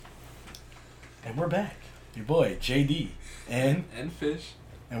And we're back. Your boy, JD. And Fish.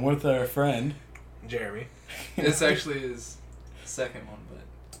 And with our friend... Jeremy. This actually is the second one,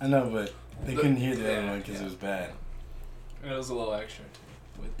 but... I know, but they couldn't hear the other one because it was bad. It was a little extra,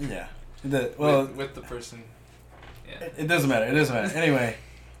 too. With the person... Yeah. It doesn't matter. It doesn't matter. Anyway,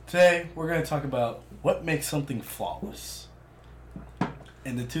 today we're going to talk about what makes something flawless.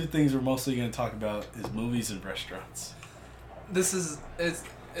 And the two things we're mostly going to talk about is movies and restaurants.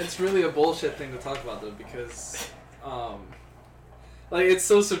 It's really a bullshit thing to talk about, though, because... it's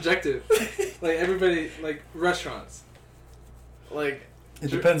so subjective. Like, everybody... Like, restaurants. Like... It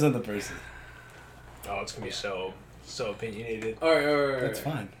depends on the person. Oh, it's going to be so opinionated. Alright. That's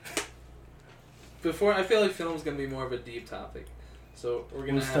fine. I feel like film's going to be more of a deep topic. So, we're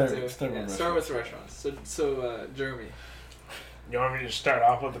going to start with restaurants. So, Jeremy. You want me to just start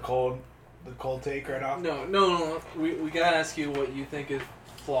off with the cold take right off? No. We got to ask you what you think is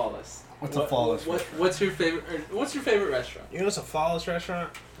flawless. What's a flawless restaurant? What's your favorite restaurant? You know what's a flawless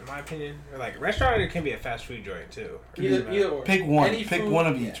restaurant, in my opinion? Or like, restaurant, it can be a fast food joint, too. Either or. Pick one. Any Pick food, one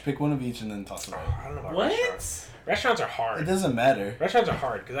of each. Pick one of each and then toss it out. I don't know about what? restaurants. Restaurants are hard. It doesn't matter. Restaurants are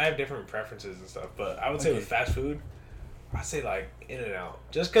hard because I have different preferences and stuff. But I would say with fast food, I'd say like In-N-Out.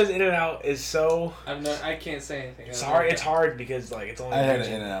 Just because In-N-Out is so... I can't say anything. It's hard. It's hard because like it's only... I had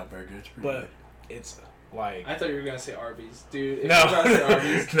an In-N-Out burger. It's pretty good. It's like... I thought you were going to say Arby's. Dude, if no. you were going to say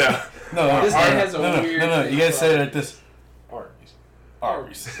Arby's... No. This guy has a weird... No. You guys say it like this.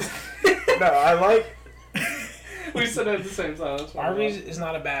 Arby's. No, I like... We said it at the same time. Arby's is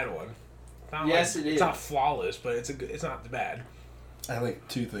not a bad one. Yes, it is. It's not flawless, but it's not bad. I like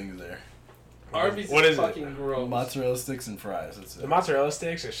two things there. Arby's what is is fucking it? gross. Mozzarella sticks and fries. That's it. The mozzarella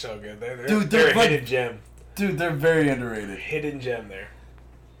sticks are so good. They're they're a like, hidden gem. Dude, they're very underrated. Hidden gem there.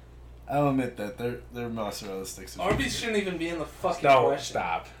 I'll admit that. Their mozzarella sticks are Arby's shouldn't even be in the fucking No, question.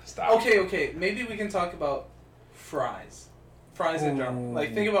 Stop. Okay. Maybe we can talk about fries. Fries in general.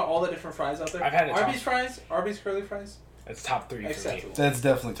 Like, think about all the different fries out there. I've had Arby's fries, Arby's curly fries. It's top 3 for me. Acceptable. That's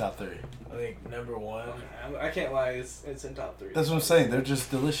definitely top 3. I think number 1. I can't lie, it's in top 3. That's what I'm saying. They're just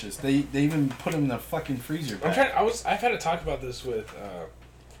delicious. They even put them in the fucking freezer. I've had to talk about this with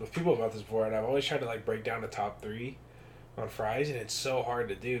people about this before, and I've always tried to like break down the top 3 on fries, and it's so hard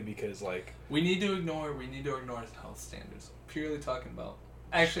to do because like we need to ignore health standards. Purely talking about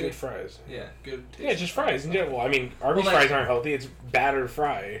actually good fries. Yeah, good taste. Yeah, just fries in general. I mean, Arby's fries aren't healthy. It's battered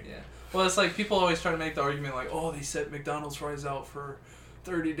fry. Yeah. Well, it's like people always try to make the argument like, oh, they set McDonald's fries out for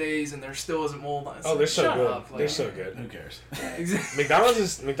 30 days and there still isn't mold on it. Oh, they're so good. Like, they're so good. Who cares? McDonald's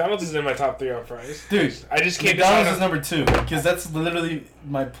is in my top 3 on fries. Dude, I just can't. McDonald's is number 2 because that's literally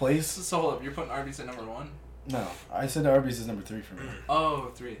my place. So hold up, you're putting Arby's at number 1? No, I said Arby's is number 3 for me.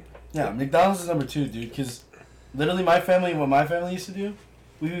 Oh, 3. Yeah, McDonald's is number 2, dude. Because literally, what my family used to do,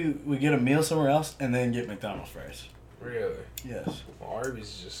 we get a meal somewhere else and then get McDonald's fries. Really? Yes. Well, Arby's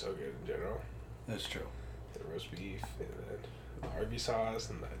is just so good in general. That's true. The roast beef and then the Arby's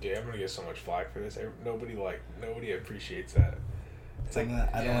sauce and dude, I'm gonna get so much flack for this. Nobody appreciates that. It's like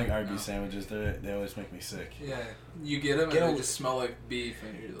I don't like Arby's sandwiches. They always make me sick. Yeah, you get them and they just smell like beef.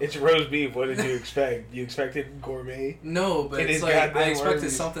 And you're like, it's roast beef. What did you expect? You expected gourmet? No, but it's like I expected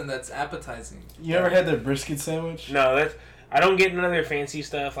something that's appetizing. You ever had the brisket sandwich? No, I don't get none of their fancy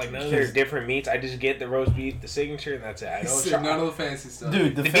stuff, like none of their different meats. I just get the roast beef, the signature, and that's it. I don't none of the fancy stuff.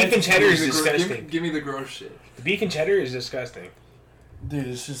 Dude, the beef and cheddar is disgusting. Give me the gross shit. The beef and cheddar is disgusting. Dude,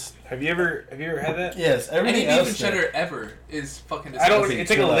 it's just. Have you ever had that? Yes, everything Any else. beef and cheddar ever is fucking disgusting. It's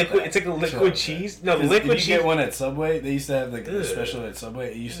like a liquid. It's like a liquid cheese. No, the liquid cheese. If you get one at Subway, they used to have like a special at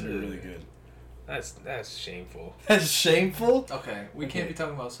Subway. It used to be really good. That's shameful. That's shameful. Okay, we can't be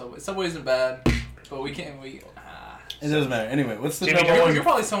talking about Subway. Subway isn't bad, but we can't. It doesn't matter. Anyway, what's the Jimmy number one? You're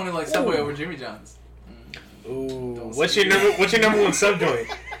probably someone who likes Subway over Jimmy John's. Ooh, what's your number one sub joint?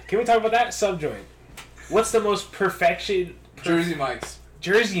 Can we talk about that sub joint? What's the most perfection? Jersey Mike's.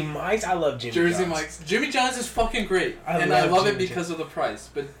 Jersey Mike's. I love Jersey Mike's. Jimmy John's is fucking great, I love it because of the price.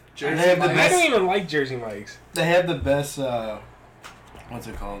 But Jersey Mike's. I don't even like Jersey Mike's. They have the best. What's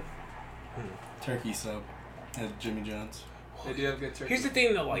it called? Turkey sub at Jimmy John's. They do have good turkey. Here's the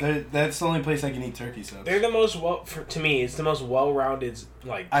thing, though, like that's the only place I can eat turkey subs. They're the most to me, it's the most well-rounded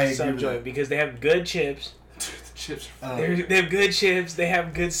sub joint because they have good chips. The chips are they have good chips. They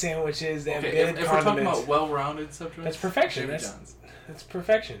have good sandwiches. They have good condiments. If we're talking about well-rounded sub joints, that's perfection. That's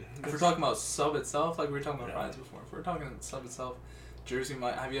perfection. If we're talking about sub itself, like we were talking about fries before. If we're talking sub itself, Jersey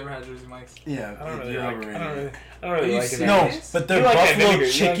Mike. Have you ever had Jersey Mike's? Yeah, I don't really like it. No, but their buffalo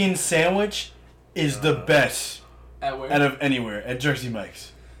chicken sandwich is the best At where? out of anywhere at Jersey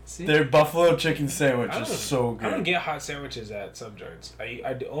Mike's. See? Their buffalo chicken sandwich is so good. I don't get hot sandwiches at some joints.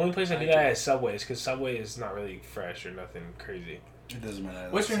 The only place I do that is Subway's, because Subway is not really fresh or nothing crazy. It doesn't matter.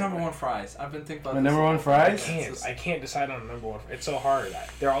 What's your number one fries? I've been thinking about my number one fries. I can't decide on a number one. It's so hard.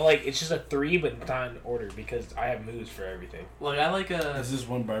 They're all like, it's just a 3, but not in order because I have moods for everything. Like I like a. There's this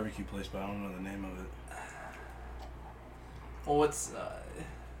one barbecue place, but I don't know the name of it. Well, what's?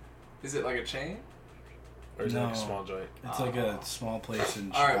 Is it like a chain? Or is it like a small joint? It's like a small place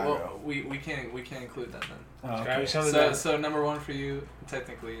in Chicago. Chicago. Alright, well, we can't include that then. Oh, okay. So number one for you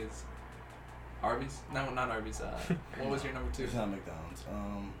technically is Arby's? No, not Arby's. What was your number 2? It's not McDonald's.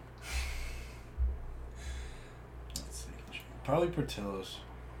 Let's see. Probably Portillo's.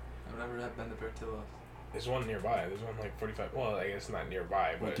 I've never been to Portillo's. There's one nearby. There's one like 45. Well, I guess not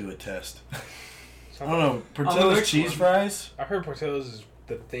nearby, but we'll do a test. I don't know. Portillo's cheese fries? I heard Portillo's is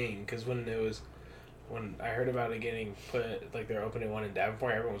the thing because when I heard about it getting put, like they're opening one in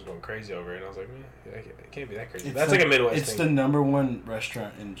Davenport, everyone was going crazy over it, and I was like, man, it can't be that crazy. That's like a Midwest thing. It's the number 1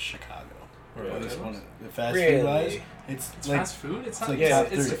 restaurant in Chicago. Or at least one of the fast food wise. It's like fast food. It's not. Like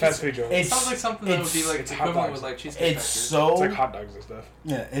it's a fast food joint. It sounds like something that would be like equivalent with like cheesecake factory. It's like hot dogs and stuff.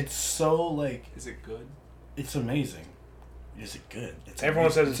 Yeah, it's so like. Is it good? It's amazing. Is it good? Everyone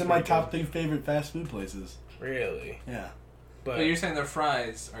says it's in my top 3 favorite fast food places. Really? Yeah. But you're saying their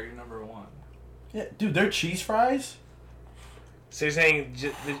fries are your number 1. Yeah, dude, their cheese fries. So you're saying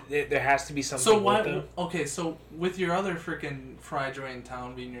there has to be something. So why? Okay, so with your other freaking fry joint in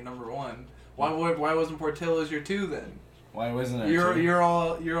town being your number 1, why wasn't Portillo's your 2 then? Why wasn't it? You're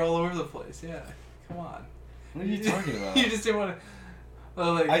all over the place. Yeah, come on. What are you talking about? You just didn't want to.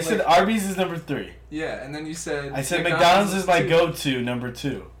 Well, I said Arby's is number 3. Yeah, and then you said. I said McDonald's is my go-to number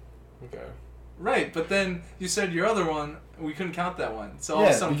 2. Okay. Right, but then you said your other one. We couldn't count that one. So all of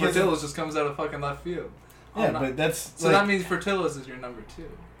a sudden Portillo's just comes out of fucking left field. Yeah, but that's... So that means Portillo's is your number 2.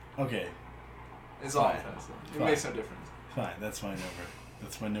 Okay. It's all offensive. It makes no difference. Fine, that's my number.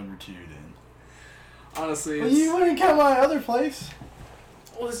 That's my number 2 then. Honestly, well, you wouldn't count my other place.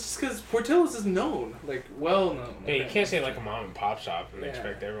 Well, it's just because Portillo's is known. Like, well known. Yeah, you can't say like a mom and pop shop and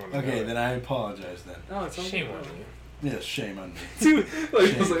expect everyone to know. Okay, then I apologize then. No, it's shame on you. Yeah, shame on me. Dude,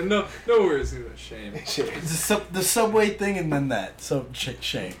 like, I was like, no worries, dude. Shame. The Subway thing and then that. So,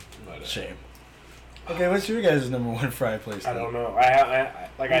 shame. Shame. Okay, what's your guys' number 1 fry place? I don't know.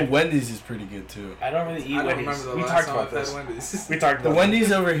 Wendy's is pretty good too. I don't really eat Wendy's. We talked about this. We talked about the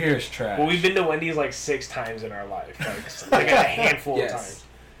Wendy's over here is trash. Well, we've been to Wendy's like 6 times in our life, like a handful of times.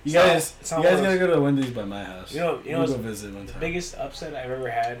 You guys gotta go to Wendy's by my house. We'll go visit one time. The biggest upset I've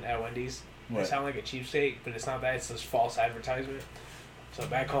ever had at Wendy's. What? I sound like a cheapskate, but it's not that. It's this false advertisement. So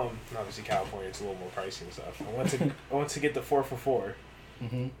back home, obviously California, it's a little more pricey and stuff. I went to get the 4 for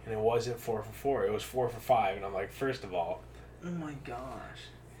 $4, and it wasn't 4 for $4. It was 4 for $5, and I'm like, first of all, oh my gosh,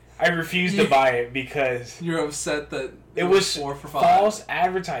 I refused to buy it because you're upset that it was 4 for $5. False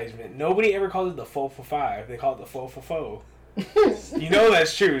advertisement. Nobody ever called it the 4 for $5. They called it the 4 for $4. You know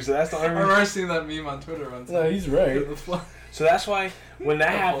that's true. So that's the only reason. I remember seeing that meme on Twitter once. No, he's right. So that's why when that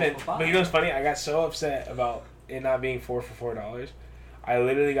happened, but you know what's funny? I got so upset about it not being 4 for $4. I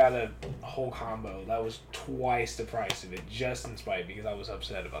literally got a whole combo that was twice the price of it, just in spite, because I was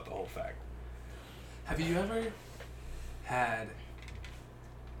upset about the whole fact. Have you ever had?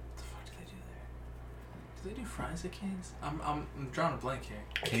 What the fuck do they do there? Do they do fries at Cane's? I'm drawing a blank here.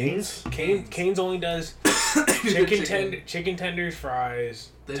 Cane's only does chicken tenders,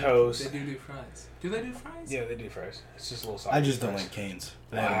 fries, toast. They do fries. Do they do fries? Yeah, they do fries. It's just a little soft. I just don't like Cane's.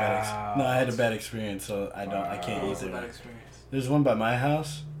 I had a bad experience, so I can't eat it. There's one by my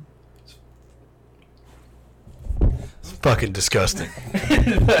house. It's fucking disgusting.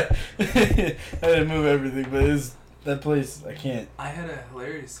 I had to move everything, but that place, I can't. I had a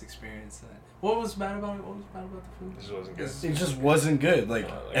hilarious experience then. What was bad about it? What was bad about the food? This wasn't good. It just wasn't good. Like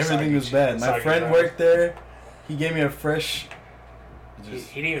everything was bad. My friend worked there. He gave me a fresh. He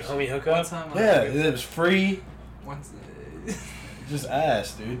didn't even help me hook up? Yeah, it was free. Just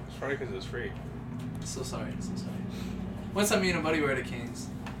ass, dude. It's funny because it was free. So sorry. One time me and a buddy were at a Cane's.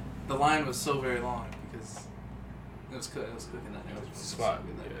 The line was so very long because it was cooking that day. It was spot.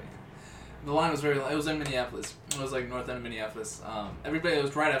 The line was very long. It was in Minneapolis. It was like north end of Minneapolis. It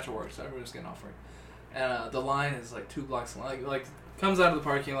was right after work, so everybody was getting off work. And the line is like 2 blocks long. Like comes out of the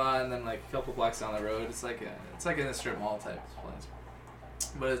parking lot and then like a couple blocks down the road. It's like in a strip mall type place.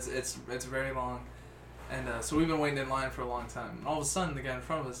 But it's very long. And so we've been waiting in line for a long time. And all of a sudden, the guy in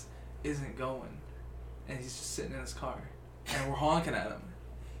front of us isn't going. And he's just sitting in his car. And we're honking at him.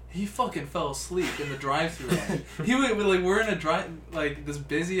 He fucking fell asleep in the drive-thru line. We're in a this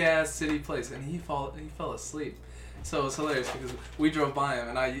busy-ass city place, and he fell asleep. So it was hilarious because we drove by him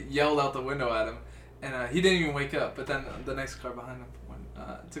and I yelled out the window at him, and he didn't even wake up. But then the next car behind him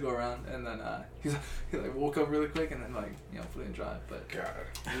went to go around, and then he like woke up really quick and then put it in drive. But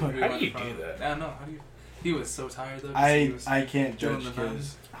God, we how do you front do of him. that? I don't know. How do you? He was so tired though. 'cause he was I can't doing judge the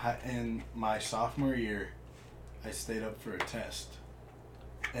because in my sophomore year, I stayed up for a test,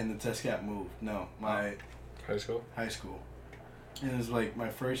 and the test got moved. No, my high school. And it was like my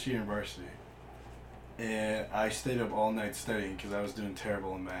first year in varsity, and I stayed up all night studying because I was doing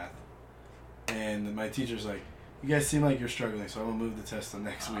terrible in math. And my teacher's like, "You guys seem like you're struggling, so I'm gonna move the test to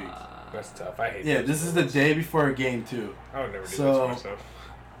next week." That's tough. I hate. Yeah, this is the day before a game too. I would never do So- that to myself.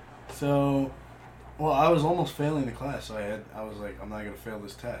 So, well, I was almost failing the class, so I was like, I'm not gonna fail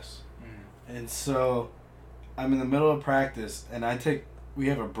this test. And so, I'm in the middle of practice, and we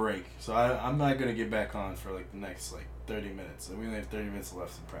have a break, so I'm not gonna get back on for like the next 30 minutes, and we only have 30 minutes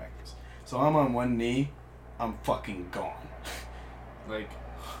left in practice. So I'm on one knee, I'm fucking gone. like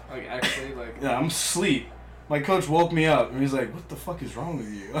actually Yeah, I'm asleep. My coach woke me up, and he's like, "What the fuck is wrong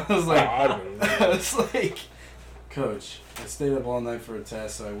with you?" I was like, I was like, "Coach, I stayed up all night for a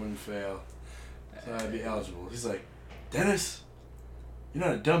test so I wouldn't fail, so I'd be eligible." He's like, "Dennis, you're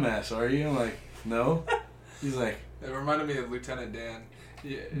not a dumbass, are you?" I'm like, "No." He's like, It reminded me of Lieutenant Dan.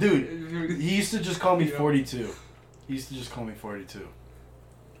 Yeah. "Dude, he used to just call me You know? 42. He used to just call me 42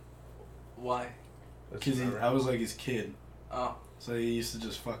 Why? because I was like his kid, Oh. so he used to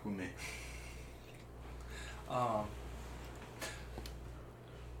just fuck with me."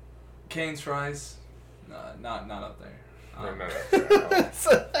 Cane's fries, not up there. They're not up there at all.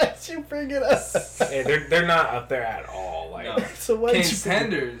 So why'd you bring it up? Hey, they're not up there at all. Like No. So why'd you Cane's bring it up?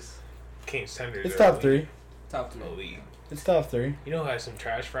 tenders, Cane's tenders. It's are top 3. top 3. elite. It's top 3. You know who has some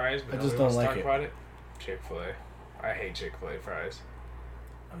trash fries? But I just nobody don't wants to like talk it. about it. Chick-fil-A. I hate Chick-fil-A fries.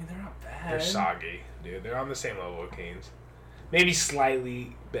 I mean, they're not bad. They're soggy, dude. They're on the same level with Cane's. Maybe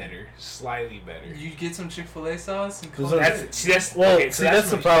slightly better. Slightly better. You get some Chick-fil-A sauce and Those call are- it. That's Well, okay, see, that's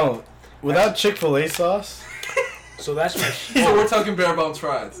the my- problem. Without Chick-fil-A sauce, So that's my. So we're talking bare bones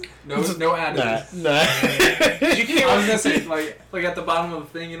fries. No additives. nah. I was gonna say like at the bottom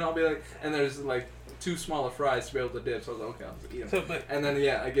of the thing, I'll be like, and there's like 2 smaller fries to be able to dip. So I was like, okay, I'll just eat them. So, but And then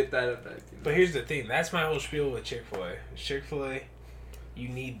I get that effect. But here's the thing. That's my whole spiel with Chick-fil-A. Chick-fil-A, you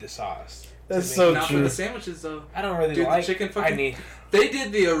need the sauce. That's to so make- Not for true. the sandwiches though. I don't really Dude, like. the chicken I fucking. need. They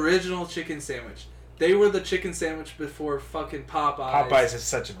did the original chicken sandwich. They were the chicken sandwich before fucking Popeyes. Popeyes is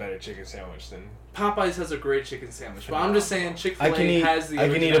such a better chicken sandwich than. Popeyes has a great chicken sandwich, but I'm just saying I Chick-fil-A can eat. has the I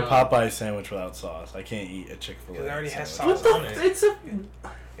can eat a original. Popeye sandwich without sauce. I can't eat a Chick-fil-A. Because it already has sandwich. sauce What on the? it. It's a.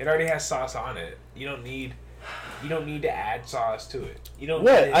 It already has sauce on it. You don't need to add sauce to it. You don't.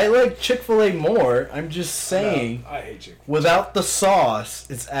 What? Need it. I like Chick-fil-A more. I'm just saying, No, I hate Chick-fil-A. without the sauce,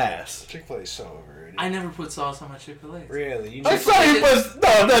 it's ass. Chick-fil-A is so overrated. I never put sauce on my Chick-fil-A. Really? You I just- saw you put.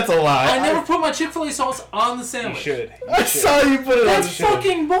 No, that's a lie. I never put my Chick-fil-A sauce on the You sandwich. should. You I should. saw you put it on That's the sandwich.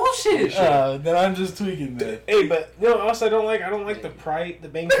 fucking bullshit. Then I'm just tweaking that. Hey, but no. Also, I don't like the the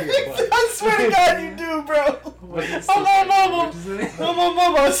bang for your buck. I swear to God, you do, bro. What is Oh my this? mama! What'd you say? Oh my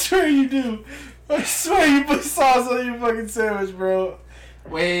mama! I swear you do. I swear you put sauce on your fucking sandwich, bro.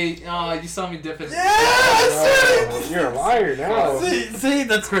 Wait, you saw me dip it. Yeah, I Oh, swear. you're a liar now. See,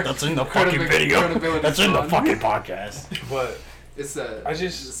 that's in the fucking Credibility- video. credibility That's in the gone. fucking podcast. But It's I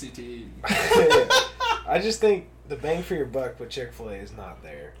just- the CTE. I just think the bang for your buck with Chick-fil-A is not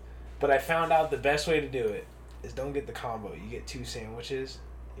there. But I found out the best way to do it is don't get the combo. You get 2 sandwiches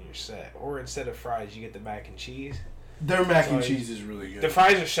and you're set. Or instead of fries, you get the mac and cheese. Their mac and Sorry. cheese is really good. The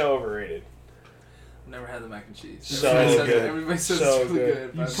fries are so overrated. Never had the mac and cheese. So Everybody says, good. everybody says So it's really good.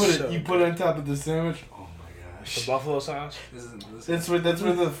 good. You but put it. So You put it good. on top of the sandwich. Oh my The gosh. buffalo sauce. This isn't. That's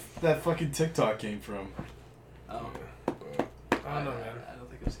where that fucking TikTok came from. Oh. I don't know, man. I don't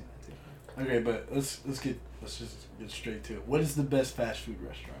think I've seen that too. Okay, but let's just get straight to it. What is the best fast food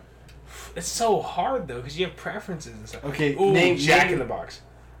restaurant? It's so hard though because you have preferences and stuff. Okay, Ooh, name Jack in the Box.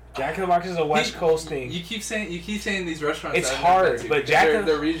 Jack in the Box is a West Coast thing. You keep saying these restaurants. It's that I've never hard, been to, but because Jack they're, in-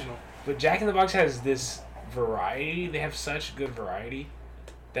 they're regional. But Jack in the Box has this variety. They have such good variety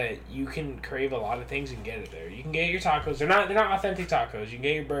that you can crave a lot of things and get it there. You can get your tacos. They're not authentic tacos. You can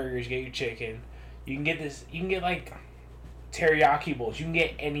get your burgers, you get your chicken. You can get this. You can get like teriyaki bowls. You can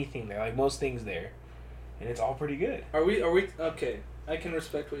get anything there. Like most things there, and it's all pretty good. Are we okay? I can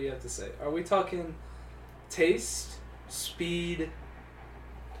respect what you have to say. Are we talking taste, speed,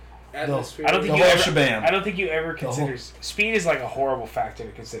 atmosphere? I don't think The you whole ever. shebang. I don't think you ever The whole- consider speed is like a horrible factor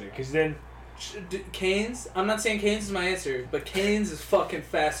to consider because then Cane's. I'm not saying Cane's is my answer, but Cane's is fucking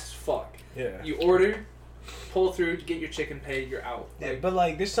fast as fuck. yeah. You order, pull through, get your chicken paid, you're out. Yeah, but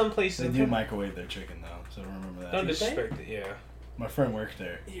like, there's some places They do microwave their chicken though, so remember that. Don't disrespect it. Yeah. My friend worked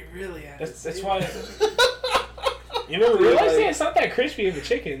there. You really have That's why. You never realize that it's not that crispy of a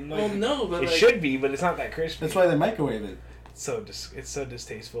chicken. Like, well, no, but it like, should be, but it's not that crispy. That's why they microwave it. It's so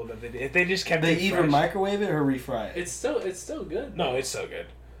distasteful that if they just kept They it either fresh, microwave it or refry it. it's still good. No, it's so good.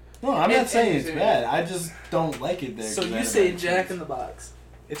 No, I'm not saying it's and- bad. I just don't like it there. So 'cause I you had say mac and Jack cheese. in the Box?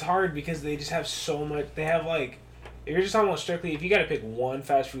 It's hard because they just have so much. They have like, if you're just talking about strictly, if you got to pick one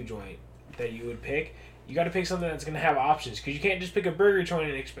fast food joint that you would pick, you got to pick something that's gonna have options because you can't just pick a burger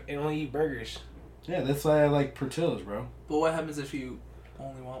joint and only eat burgers. Yeah, that's why I like Portillo's, bro. But what happens if you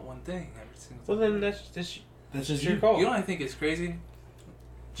only want one thing every single Well, time? then that's That's just your you. call. You know what I think is crazy?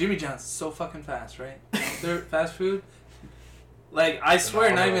 Jimmy John's is so fucking fast, right? Their fast food. Like, I swear,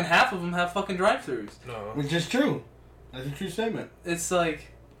 No. not even half of them have fucking drive-thrus. No. Which is true. That's a true statement. It's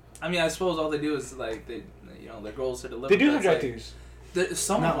like, I mean, I suppose all they do is like their goal is to deliver. They do have but it's drive-thrus. like,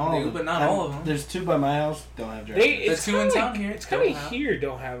 some Not of all them of do, them. but not all of them. There's 2 by my house. Don't have drive. It's two kind in of town like, here it's kind of don't have here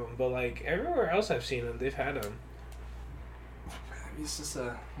don't have them, but like everywhere else I've seen them, they've had them. It's just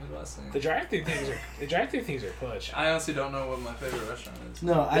what do I say? The drive-thru things are clutch. I honestly don't know what my favorite restaurant is.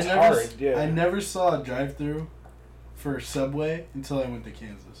 No, It's hard, yeah. I never saw a drive-through for Subway until I went to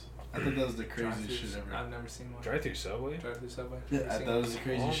Kansas. I thought that was the craziest Drive-thrus, shit ever. I've never seen one. Drive-thru Subway. Drive-through Subway. Yeah, Never I seen thought it one. was the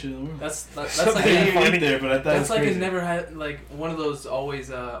craziest shit in the world. That's like I didn't eat there, but I thought it that's was like crazy. a never had like one of those always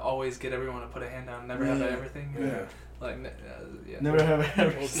get everyone to put a hand down, never have Yeah. everything. Yeah. Like yeah. Never have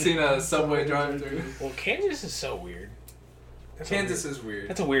ever seen a Subway drive-through. Well, Kansas is so weird. That's a Kansas weird- is weird.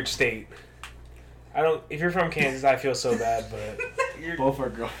 That's a weird state. I don't. If you're from Kansas, I feel so bad, but Both our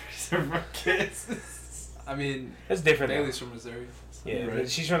girlfriends are from Kansas. I mean, that's different. though. Bailey's from Missouri. So. Yeah, Right. but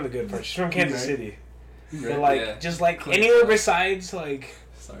she's from the good part. She's from Kansas Right. City. You But right? like, Yeah. just like Click anywhere that. besides like.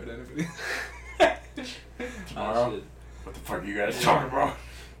 Sorry to anybody. Tomorrow? Oh, shit. What the fuck are you guys talking about?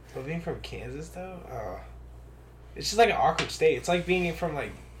 But being from Kansas though, it's just like an awkward state. It's like being from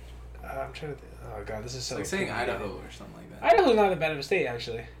like. I'm trying to. Oh god, this is It's so. like saying opinionated. Idaho or something like that. Idaho's not that bad of a state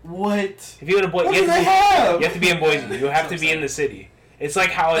actually. What? If you go to Boise, What you do they have have? to be in Boise. You have to be in the city. It's like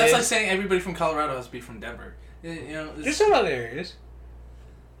how it That's is. like saying everybody from Colorado has to be from Denver. You know, it's- There's some other areas.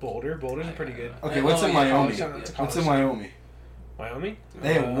 Boulder's pretty good. Okay, what's in yeah, Wyoming? college- What's in Wyoming? Wyoming?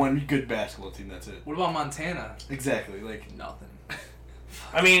 They have one good basketball team. That's it. What about Montana? Exactly. Like Nothing.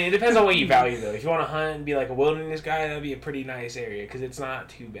 I mean, it depends on what you value, though. If you want to hunt and be like a wilderness guy, that'd be a pretty nice area because it's not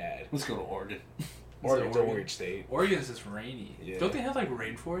too bad. let's go to Oregon. Oregon's a Oregon? weird state. Oregon's just rainy. Yeah. Don't they have like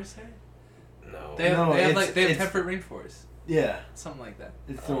rainforests there? No. They have, No, they have it's- like they have it's- temperate rainforests, Yeah, something like that.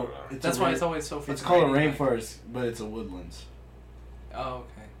 it's I don't know. That's why it's always so. It's fucking called a rainy. rainforest, but it's a woodlands. Oh,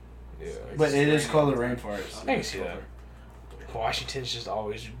 okay. Yeah. But it is raining called a all the time. rainforest. I can see that. Washington's just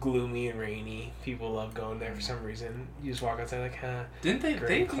always gloomy and rainy. People love going there for some reason. You just walk outside like, huh. Didn't they?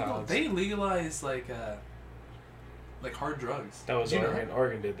 Gray clouds. They legalized like hard drugs. That was Did you know Oregon.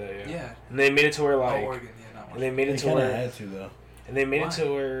 Oregon did that, yeah. Yeah. And they made it to where like, oh, Oregon. Yeah, not and Washington. they made They it to kind of where, had to though, and they made Why? it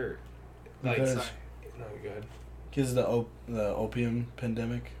to where, like, Because- Sorry. no, go ahead. because the opium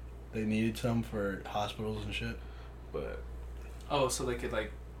pandemic, they needed some for hospitals and shit. But Oh, so they could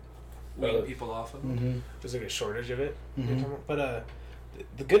like wean people off of it. Mm-hmm. there's like a shortage of it. Mhm. But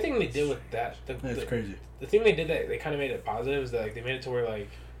the good thing they did with that, That's crazy. the thing they did that they kind of made it positive is that like they made it to where like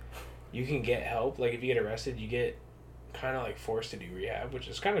you can get help. Like if you get arrested, you get kind of like forced to do rehab, which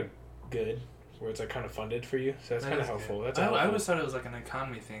is kind of good. Where it's like kind of funded for you, so that's That kind of is helpful. good. That's I helpful. always thought it was like an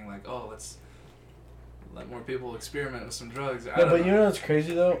economy thing. Like, oh, let's let more people experiment with some drugs. I No, don't but you know what's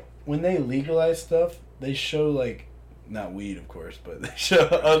crazy though? When they legalize stuff, they show like, not weed of course, but they show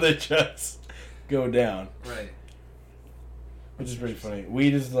other drugs go down, Right. which is pretty funny.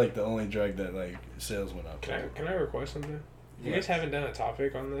 Weed is like the only drug that like sales went up. Can I request something? You Yeah. guys haven't done a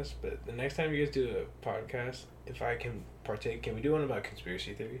topic on this, but the next time you guys do a podcast, if I can partake, can we do one about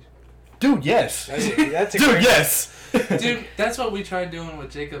conspiracy theories? Dude, yes. That's a Dude, great- yes. Dude, that's what we tried doing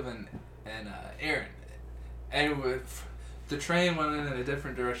with Jacob and Aaron. And with the train went in a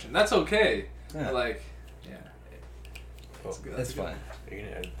different direction. That's okay. Yeah. But like, yeah. Well, good. That's a good fine. Are you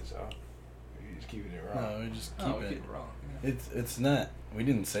gonna edit this out? Or you just keeping it raw? No, we just keep one. Oh, we it. keep it wrong. Yeah. It's not. We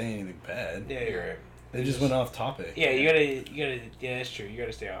didn't say anything bad. Yeah, you're right. They just went off topic. Yeah, you gotta. Yeah, that's true. You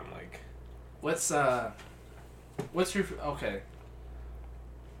gotta stay on like. What's your okay?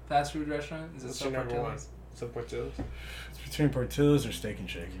 Fast food restaurant? Is it What's your number one? Portillo's? Some Portillo's. It's between Portillo's or Steak and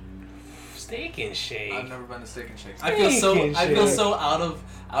Shake. Steak and Shake. I've never been to Steak and Shake. Steak I feel and so Shake.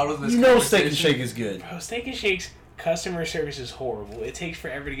 out of this. You know Steak and conversation. Shake is good. Bro, Steak and Shake's Customer service is horrible. It takes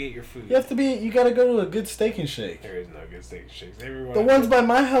forever to get your food. You gotta go to a good Steak and Shake. There is no good Steak and Shakes. The ones by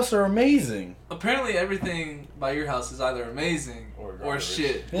my house are amazing. Apparently, everything by your house is either amazing or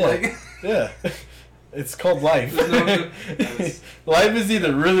shit. Yeah. Like, yeah. It's called life. Yes. Life is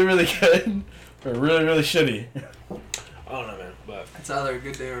either really, really good or really, really shitty. I don't know, man, but it's either a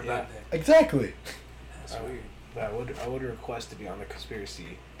good day or a bad day. Exactly. That's weird. But I would request to be on the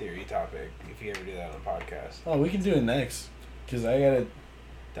conspiracy theory topic if you ever do that on a podcast. Oh, we can do it next. Because I gotta...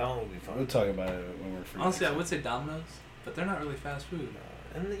 That one would be fun. We'll talk about it when we're free. Honestly, I would say Domino's, but they're not really fast food.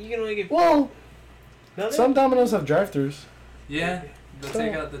 And you can only get... Well, some Domino's have drive-thrus. Yeah, the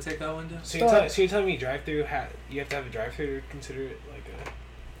takeout window. So you're telling me drive-thru, you have to have a drive-thru to consider it like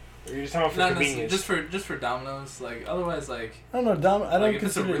a... Or you're just talking about for convenience? Just for Domino's. Like, otherwise, like... I don't know, I don't if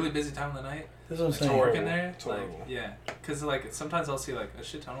it's a really busy time of the night, that's what I'm saying. to work in there, it's like, horrible. yeah. Because, like, sometimes I'll see, like, a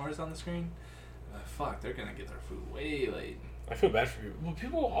shit ton of orders on the screen. Like, fuck, they're gonna get their food way late. I feel bad for you. Well,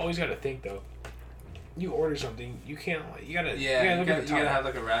 people always gotta think, though. You order something, you can't, like, you gotta look at the time. You gotta have,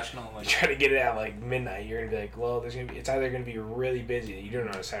 like, a rational, like... You try to get it at, like, midnight, you're gonna be like, well, it's either gonna be really busy, you do it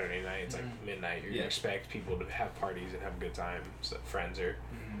on a Saturday night, it's like midnight, you're gonna expect people to have parties and have a good time, so friends are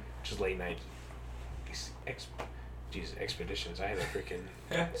just late night. Expeditions. I had a freaking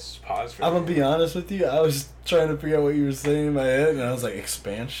pause for I'm gonna be honest with you, I was trying to figure out what you were saying in my head, and I was like,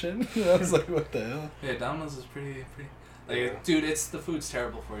 expansion? I was like, what the hell? Yeah, Domino's is pretty... Like, dude, the food's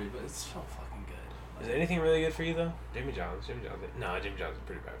terrible for you, but it's so fucking good. Is anything really good for you, though? Jimmy John's. No, Jimmy John's is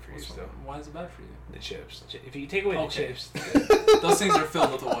pretty bad for you, still. Why is it bad for you? The chips. If you take away the chips... Those things are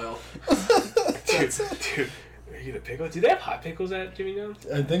filled with oil. Dude. Are you gonna pickle? Do they have hot pickles at Jimmy John's?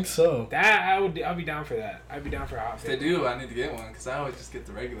 I think so. I'll be down for that. I'd be down for a hot pickle. If they do, I need to get one, because I always just get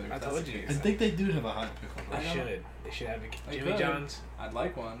the regular. I told you. I think they do have a hot pickle. They should have a Jimmy John's. I'd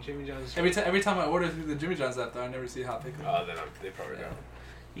like one. Jimmy John's. Every time I order through the Jimmy John's app, though, I never see hot pickle. Oh, then they probably don't.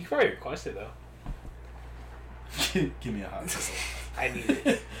 You can probably request it, though. Give me a hot pickle. I need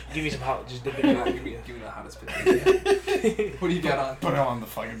it. Give me some hot. Just dip it in. Give me the hottest pickle. What do you got on? Put it on the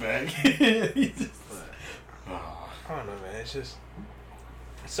fucking bag. I don't know, man. It's just...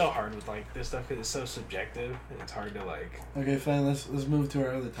 It's so hard with, like, this stuff because it's so subjective and it's hard to, like... Okay, fine. Let's move to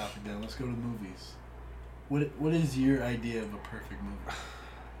our other topic then. Let's go to movies. What is your idea of a perfect movie?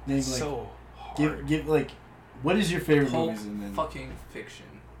 Name, like, so hard. Give like, what is your favorite Pulp movies? And then fucking Fiction.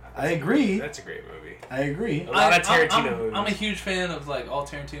 I agree. That's a great movie. I agree. A lot of Tarantino movies. I'm a huge fan of, like, all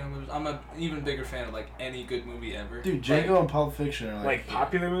Tarantino movies. I'm an even bigger fan of, like, any good movie ever. Dude, Django and Pulp Fiction are like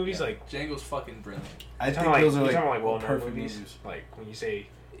popular movies, like Django's fucking brilliant. I think those are like well-known perfect movies. Like when you say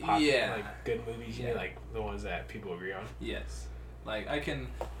like good movies, you mean like the ones that people agree on. Yes, like like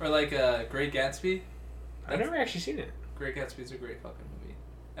Great Gatsby. I've never actually seen it. Great Gatsby's a great fucking movie,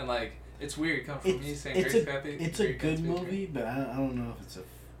 and like it's weird coming from me saying Great Gatsby. It's a good movie, but I don't know if it's a.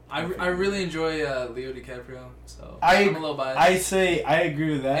 I really enjoy Leo DiCaprio, so I'm a little biased. I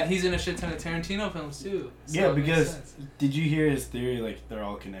agree with that. And he's in a shit ton of Tarantino films too. So yeah, because did you hear his theory? Like they're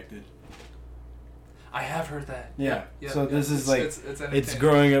all connected. I have heard that. Yeah. So this is like it's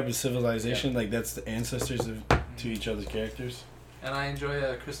growing up in civilization. Yeah. Like that's the ancestors to each other's characters. And I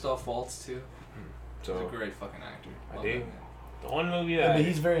enjoy Christoph Waltz too. So he's a great fucking actor. I do. The one movie that. Yeah, but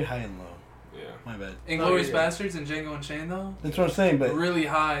he's very high and low. Yeah. My bad. Inglourious Bastards and Django Unchained though. That's what I'm saying, but really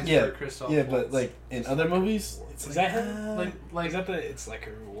high for Christoph Waltz. Yeah, but like in other movies, it's is that him? Like is that the? It's like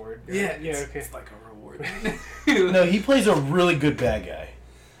a reward. Right? Yeah. Yeah. Okay. It's like a reward. No, he plays a really good bad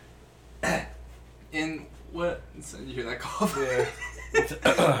guy. In what? You hear that cough?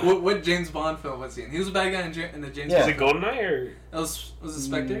 Yeah. What James Bond film was he in? He was a bad guy in the James. Was it Goldeneye or? Was it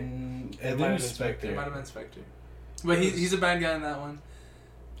Spectre? I think it was Spectre. It might have been Spectre. But he's a bad guy in that one.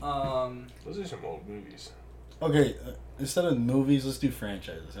 Those are some old movies. Okay, instead of movies, let's do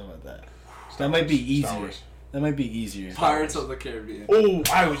franchises. How about that? That might be easier. That might be easier. Pirates of the Caribbean. Oh,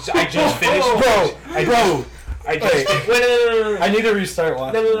 I just finished. I just finished. Wait, no. I need to restart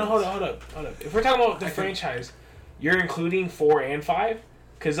watching. No, hold up. If we're talking about the franchise, you're including 4 and 5?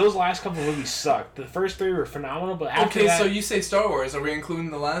 Because those last couple movies sucked. The first 3 were phenomenal, but after that... so you say Star Wars. Are we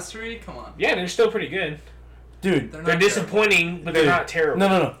including the last 3? Come on. Yeah, they're still pretty good. Dude, they're disappointing, but they're not terrible.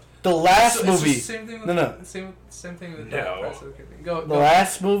 No. The last movie... Same thing with... No. Same thing with... No. Go. The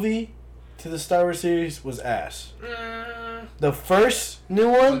last movie to the Star Wars series was ass. The first new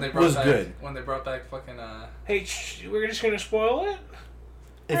one was good. When they brought back fucking... Hey, we're just going to spoil it?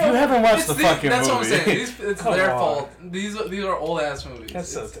 If you haven't watched the fucking that's movie, what I'm saying. It's Come their on. fault. These are old ass movies.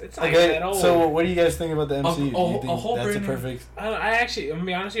 It's not okay. that old. So what do you guys think about the MCU? Do you a think whole that's a brand new- perfect? I actually, I'm gonna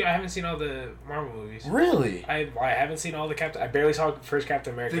be honest with you, I haven't seen all the Marvel movies. Really? I haven't seen all the Captain. I barely saw the first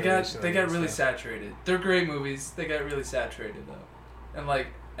Captain America. They got really saturated. They're great movies. They got really saturated though, and like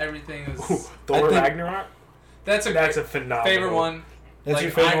everything is. Ooh, Thor think- Ragnarok. That's a phenomenal favorite one. That's like,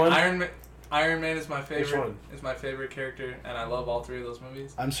 your favorite one? Iron Man is my favorite. Which one? Is my favorite character, and I love all three of those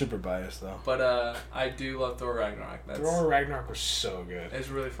movies. I'm super biased though. But I do love Thor Ragnarok. Thor Ragnarok was so good. It's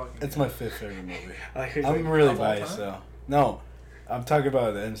really fucking. It's good. my fifth favorite movie. I'm I'm really of all biased time? though. No, I'm talking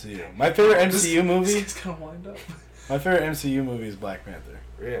about the MCU. My favorite MCU movie. This gonna wind up. My favorite MCU movie is Black Panther.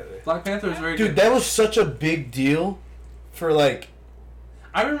 Really. Black Panther is very Dude, good. that was such a big deal for like.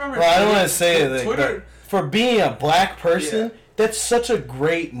 I remember. Well, I don't want to say it, Twitter. but for being a black person, Yeah. that's such a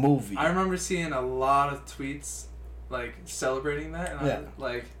great movie. I remember seeing a lot of tweets like celebrating that, and I Yeah. was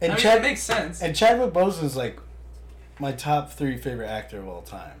like, And I mean, Chad- it makes sense. And Chadwick Boseman's like my top 3 favorite actor of all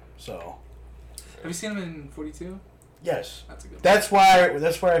time. So Have you seen him in 42? yes, That's a good. that's why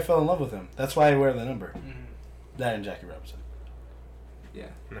I fell in love with him. That's why I wear the number. One. That and Jackie Robinson. Yeah,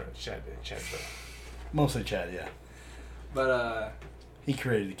 No, Chad. Mostly Chad, yeah. but He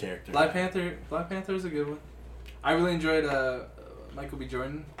created the character. Black Panther is a good one. I really enjoyed Michael B.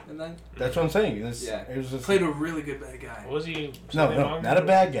 Jordan in that. That's what I'm saying. Yeah. It was just, Played a really good bad guy. What was he? no, not a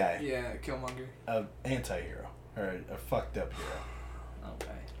bad guy. Yeah, Killmonger. An anti-hero. Or a fucked up hero.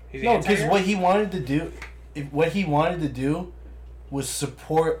 Okay. He's No, an because anti-hero? what he wanted to do was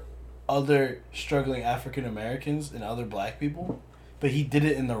support other struggling African Americans and other black people, but he did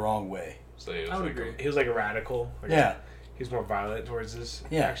it in the wrong way. So he was I would like agree. He was like a radical. Like Yeah. He was more violent towards his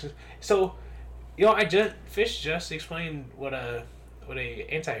Yeah. actions. So, Fish just explained what a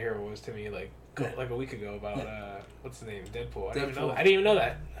anti-hero was to me like a week ago about what's the name, Deadpool. I didn't even know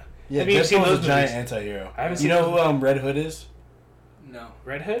that. Yeah, Have you even seen Deadpool's those a giant movies? anti-hero. I haven't You seen know those who Red Hood is? No.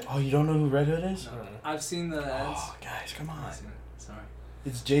 Red Hood. Oh, you don't know who Red Hood is? No. I've seen the ads. Oh, guys, come on. I've seen it. Sorry.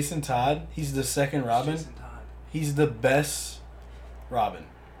 It's Jason Todd. He's the second Robin. Jason Todd. He's the best Robin,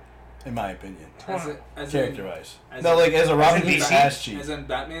 in my opinion. As Character-wise. as No, in- like as a Robin, in he's DC? ass cheap. As in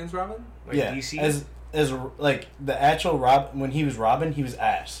Batman's Robin? Like yeah, DC. as like the actual Rob when he was Robin, he was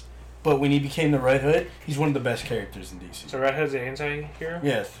ass. But when he became the Red Hood, he's one of the best characters in DC. So Red Hood's an anti-hero.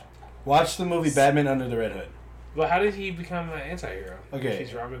 Yes, watch the movie Batman Under the Red Hood. Well, how did he become an anti-hero? Okay. If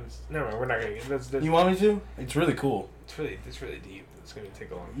he's Robin's. No, we're not gonna get. That's You want me to? It's really cool. it's really deep. It's gonna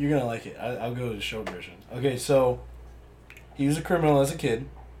take a long. You're gonna like it. I'll go to the short version. Okay, so he was a criminal as a kid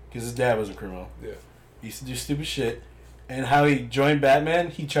because his dad was a criminal. Yeah. He used to do stupid shit, and how he joined Batman,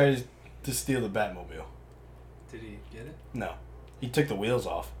 he tried to steal the Batmobile. Did he get it? No, he took the wheels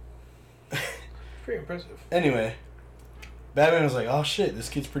off. Pretty impressive. Anyway, Batman was like, "Oh shit, this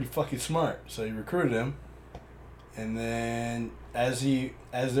kid's pretty fucking smart." So he recruited him, and then as they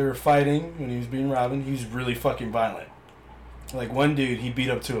were fighting when he was being Robin, he was really fucking violent. Like one dude, he beat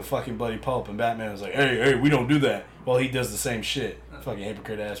up to a fucking bloody pulp, and Batman was like, "Hey, we don't do that." Well, he does the same shit. Fucking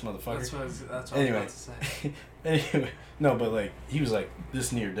hypocrite ass motherfucker. That's what I was about Anyway. to say. Anyway, no, but like he was like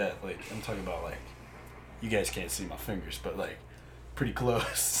this near death. Like I'm talking about like, you guys can't see my fingers, but like, pretty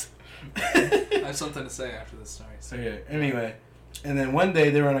close. I have something to say after this story. So. Okay, anyway, and then one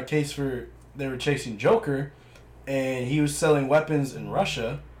day they were on a case they were chasing Joker, and he was selling weapons in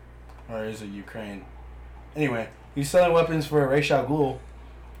Russia, or is it Ukraine? Anyway, he was selling weapons for Ra's al Ghul,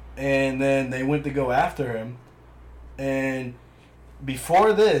 and then they went to go after him, and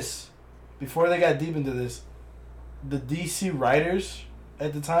before they got deep into this, the DC writers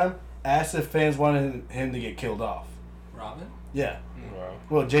at the time asked if fans wanted him to get killed off. Robin? Yeah. Wow.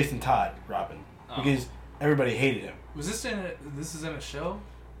 Well, Jason Todd, Robin, because everybody hated him. Was this this is in a show?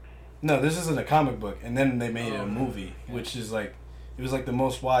 No, this isn't a comic book, and then they made it Oh, a movie, okay. which is like, it was like the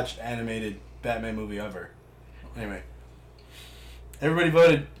most watched animated Batman movie ever. Anyway, everybody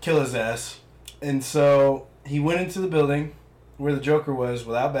voted kill his ass, and so he went into the building where the Joker was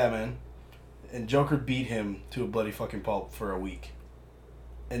without Batman, and Joker beat him to a bloody fucking pulp for a week.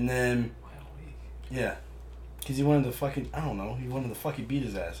 And then, Why a week? yeah, because he wanted to fucking, I don't know, he wanted to fucking beat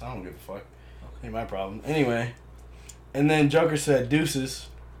his ass. I don't give a fuck. Ain't my problem. Anyway, and then Joker said, deuces,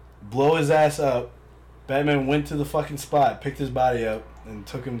 blow his ass up. Batman went to the fucking spot, picked his body up, and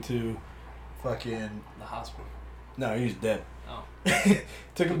took him to fucking... The hospital. No, he was dead. Oh.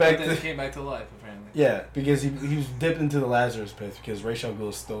 Took him But back then to... he came back to life, apparently. Yeah, because he was dipped into the Lazarus pit because Ra's al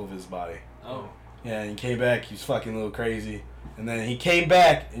Ghul stole his body. Oh. Yeah, and he came back, he was fucking a little crazy. And then he came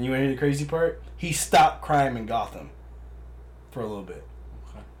back, and you want to hear the crazy part? He stopped crime in Gotham for a little bit.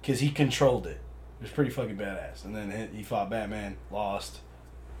 Okay. Because he controlled it. It was pretty fucking badass. And then he fought Batman, lost,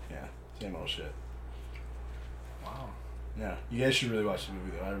 Yeah, same old shit. Wow. Yeah, you guys should really watch the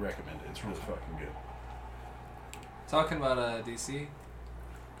movie though. I recommend it. It's really fucking good. Talking about DC,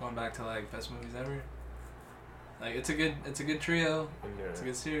 going back to like best movies ever. Like it's a good trio. Yeah. It's a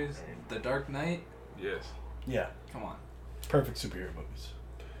good series. The Dark Knight. Yes. Yeah, Come on. perfect superhero movies.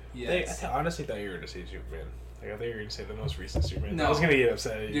 Yes. I honestly thought you were going to say Superman. Like, I thought you were going to say the most recent Superman. No. I was going to get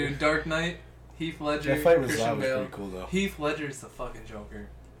upset at you. Dude, Dark Knight. Heath Ledger. That fight with Christian Zod was Bale. pretty cool though. Heath Ledger's the fucking Joker.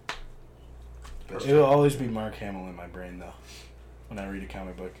 It'll always be Mark Hamill in my brain though, when I read a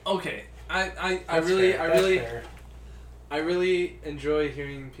comic book. Okay, I That's fair. really enjoy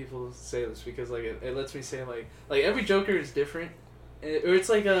hearing people say this because like it lets me say like every Joker is different, or it's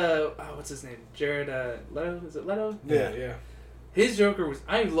like what's his name, Jared Leto, is it Leto? Yeah. His Joker was,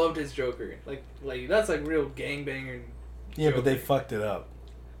 I loved his Joker, like that's like real gangbanger. Yeah, Joker. but they fucked it up.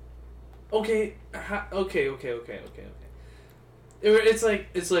 Okay, okay.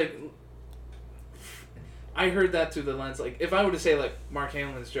 It's like I heard that through the lens. Like, if I were to say like Mark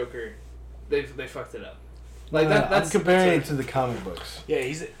Hamill's Joker, they fucked it up. Like that's I'm comparing it to the comic books. Yeah,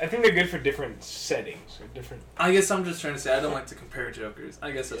 I think they're good for different settings or different. I guess I'm just trying to say I don't like to compare Jokers.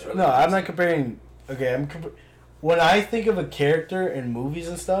 I guess that's what. No, I'm not comparing. Okay, when I think of a character in movies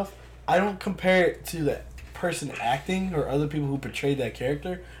and stuff, I don't compare it to the person acting or other people who portrayed that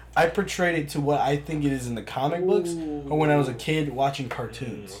character. I portrayed it to what I think it is in the comic books or when I was a kid watching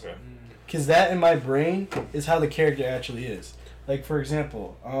cartoons. Okay. Because that in my brain is how the character actually is. Like, for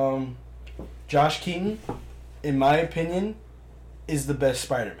example, Josh Keaton, in my opinion, is the best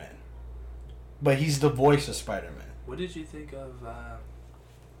Spider-Man. But he's the voice of Spider-Man. What did you think of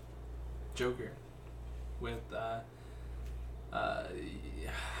Joker with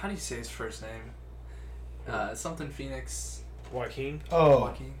how do you say his first name? Something Phoenix. Joaquin? Oh,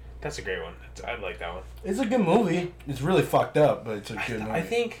 Joaquin. That's a great one. I like that one. it's a good movie. It's really fucked up, but it's a good movie.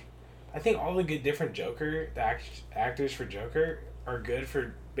 I think all the good different Joker, actors for Joker are good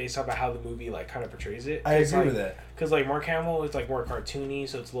for based off of how the movie like kind of portrays it. I agree with that. Because like Mark Hamill is like more cartoony,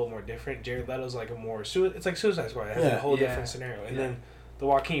 so it's a little more different. Jared Leto's like a more it's like Suicide Squad. It has a whole different scenario. And then the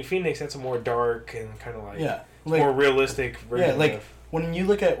Joaquin Phoenix, that's a more dark and kind of like more realistic version. Yeah, like when you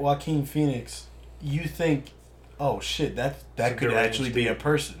look at Joaquin Phoenix, you think, oh shit, that could actually be a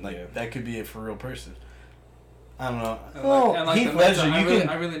person. Like that could be a for real person. I don't know. And like Heath the Ledger, mental,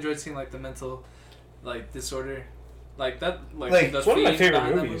 I really enjoyed seeing like the mental, like disorder, like that. Like it's one of my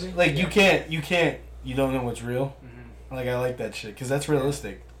favorite movies. Movie. Like you don't know what's real. Mm-hmm. Like I like that shit because that's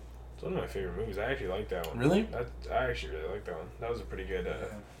realistic. It's one of my favorite movies. I actually like that one. Really? I actually really like that one. That was a pretty good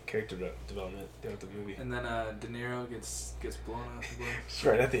character development throughout the movie. And then De Niro gets blown out the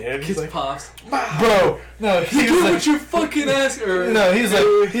balloon. Right at the end, He's like, pops. Bro, no, he was Do like, what you fucking ask her. no, he's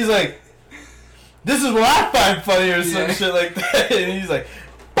like, this is what I find funny or some shit like that, and he's like,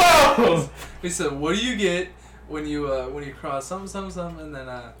 boom. He said, "What do you get when you cross something, and then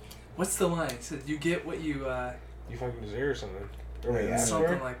what's the line?" He said, "You get what you you fucking deserve or something." Or wait,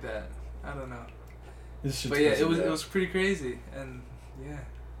 something like that. I don't know. But yeah, it was pretty crazy, and yeah.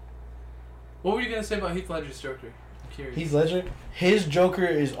 What were you gonna say about Heath Ledger's Joker? I'm curious. Heath Ledger, his Joker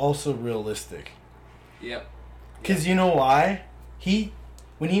is also realistic. Yep. Cause you know why?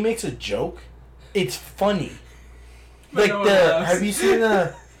 When he makes a joke, it's funny. Like have you seen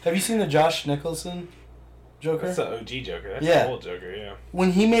the Josh Nicholson Joker? That's the OG Joker. That's the old Joker. Yeah.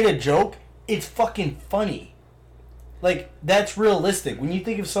 When he made a joke, it's fucking funny. Like that's realistic. When you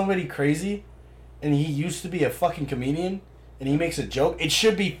think of somebody crazy, and he used to be a fucking comedian, and he makes a joke, it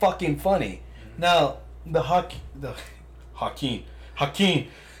should be fucking funny. Now the Joaquin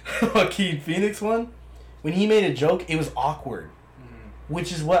Phoenix one, when he made a joke, it was awkward,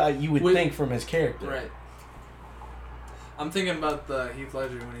 which is what you would think from his character. Right. I'm thinking about the Heath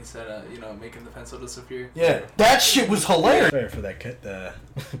Ledger when he said, making the pencil disappear. Yeah, that shit was hilarious. Sorry for that cut.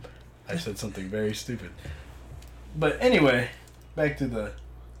 I said something very stupid. But anyway, back to the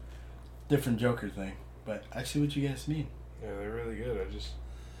different Joker thing. But I see what you guys mean. Yeah, they're really good. I just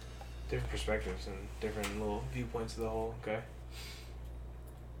different perspectives and different little viewpoints of the whole. Okay.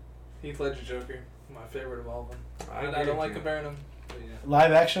 Heath Ledger Joker, my favorite of all of them. I don't like comparing them. But yeah.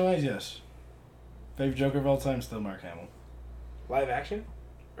 Live action wise, yes. Favorite Joker of all time, still Mark Hamill. Live action?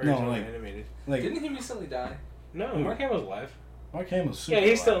 Or No, like animated. Didn't he recently die? No, Mark Hamill's alive. Mark Hamill's super Yeah,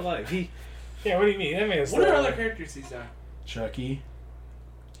 he's alive. still alive. Yeah, what do you mean? That man's What still are alive. other characters he's done? Chucky.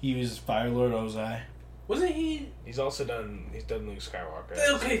 He was Firelord Ozai. Wasn't he? He's done Luke Skywalker.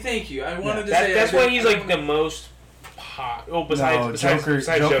 Okay, thank you. I wanted to That, say that's why he's like the most besides Joker's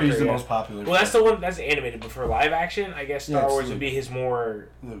the most popular. Well, that's the one that's animated, but for live action, I guess Star Wars would be his more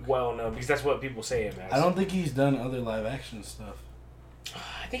Luke. well known because that's what people say him as. I don't think he's done other live action stuff.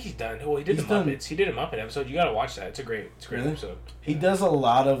 I think he's done. Well, he did He's the done. Muppets. He did a Muppet episode. You gotta watch that. It's a great Really? episode. He does a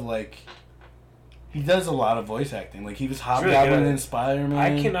lot of voice acting. Like he was really Hobgoblin good. in Spider-Man.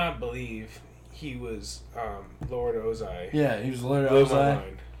 I cannot believe he was Lord Ozai. Yeah, he was Lord Blows my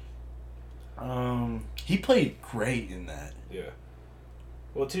Ozai. mind. He played great in that. Yeah.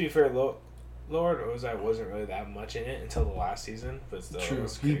 Well, to be fair, Lord Ozai wasn't really that much in it until the last season, but still. True. It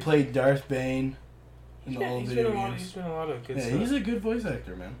was He crazy. played Darth Bane in the old He's video been a lot. games. He's been a lot of good Yeah, stuff. he's a good voice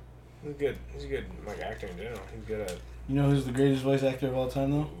actor, man. He's good. He's a good actor in general. He's good at. You know who's the greatest voice actor of all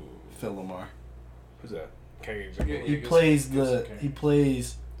time, though? Phil Lamar. Who's that? Can you explain? Yeah, He guess- plays guess the. okay. He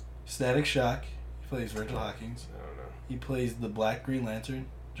plays Static Shock. He plays Virgil Hawkins. I don't know. He plays the Black Green Lantern,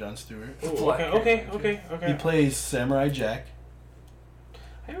 Jon Stewart. Ooh, Black okay. Green He plays Samurai Jack.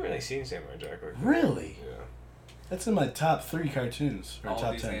 I haven't really seen Samurai Jack. Like that. Really? Yeah. That's in my top 3 cartoons or All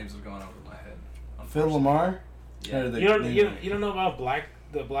top these 10. names have gone over my head. Phil Lamar. Yeah. Or the You don't name- you don't know about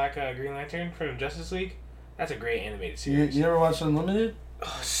the Black Green Lantern from Justice League? That's a great animated You, series. you ever watched Unlimited?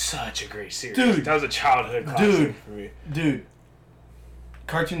 Oh, such a great series. Dude. That was a childhood classic Dude. for me. Dude.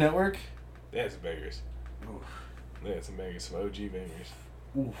 Cartoon Network? Yeah, some bangers. Oof. Yeah, some bangers. Some OG bangers.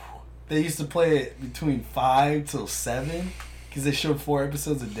 Oof. They used to play it between 5 till 7 because they showed 4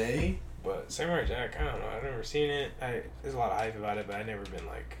 episodes a day. But Samurai Jack, I don't know. I've never seen it. There's a lot of hype about it, but I've never been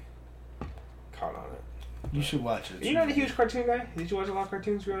caught on it. You should watch it. You're not a huge cartoon guy? Did you watch a lot of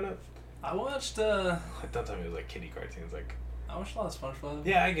cartoons growing up? I watched Don't tell me it was kiddie cartoons. I watched a lot of SpongeBob.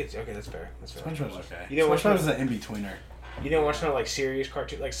 Yeah, I get you. Okay, that's fair. That's fair. SpongeBob's okay. You didn't watch SpongeBob is that? an in-betweener. You didn't watch no serious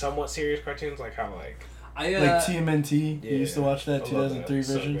cartoon, somewhat serious cartoons, how I Like TMNT. You used to watch that I love 2003 It's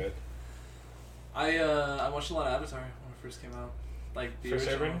so version? good. I watched a lot of Avatar when it first came out, like the First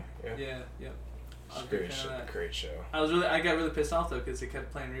original. Airbender? Yeah. Yeah. I was a big Great fan show. of that. Great show. I got really pissed off though because they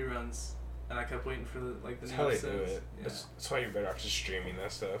kept playing reruns, and I kept waiting for the That's new how they do episodes. it. Yeah. That's why you're better off just streaming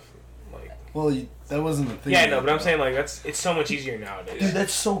that stuff. Well, that wasn't the thing. Yeah, I know, but I'm saying it's so much easier nowadays. Dude,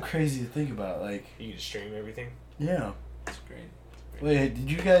 that's so crazy to think about. You can just stream everything. Yeah. It's great. Wait,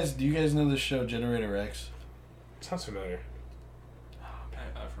 do you guys know the show Generator X? Sounds familiar.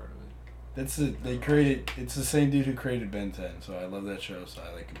 I've heard of it. It's the same dude who created Ben 10, so I love that show, so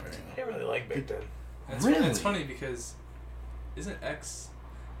I like comparing I them. didn't really like Big Ten. Really? It's funny because isn't X?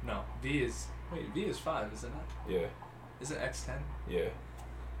 No, V is 5, isn't it? Yeah. Isn't X 10? Yeah.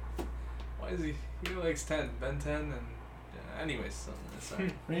 Why is he likes 10, Ben 10, and anyways,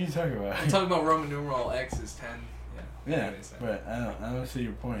 sorry. What are you talking about? I'm talking about Roman numeral X is 10. Yeah. Yeah, Anyways, but I don't see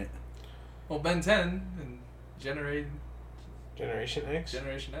your point. Well, Ben 10 and Generation X.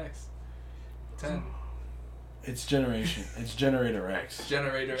 X. 10. It's Generator X. Generator X.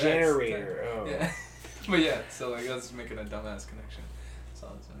 Generator. 10. Oh. Yeah. But yeah, so I was making a dumbass connection. So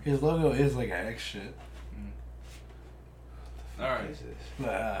it's, His logo is like an X shit. Alright. Jesus.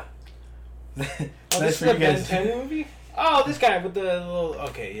 But, Oh, nice this for is you a Ben guys. 10 movie? Oh, this guy with the little...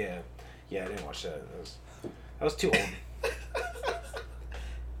 Okay, yeah. Yeah, I didn't watch that. That was too old.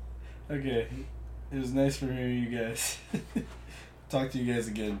 Okay, it was nice for you guys. Talk to you guys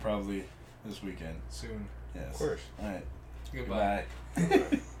again probably this weekend. Soon. Yes. Of course. All right. Goodbye.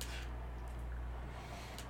 Goodbye.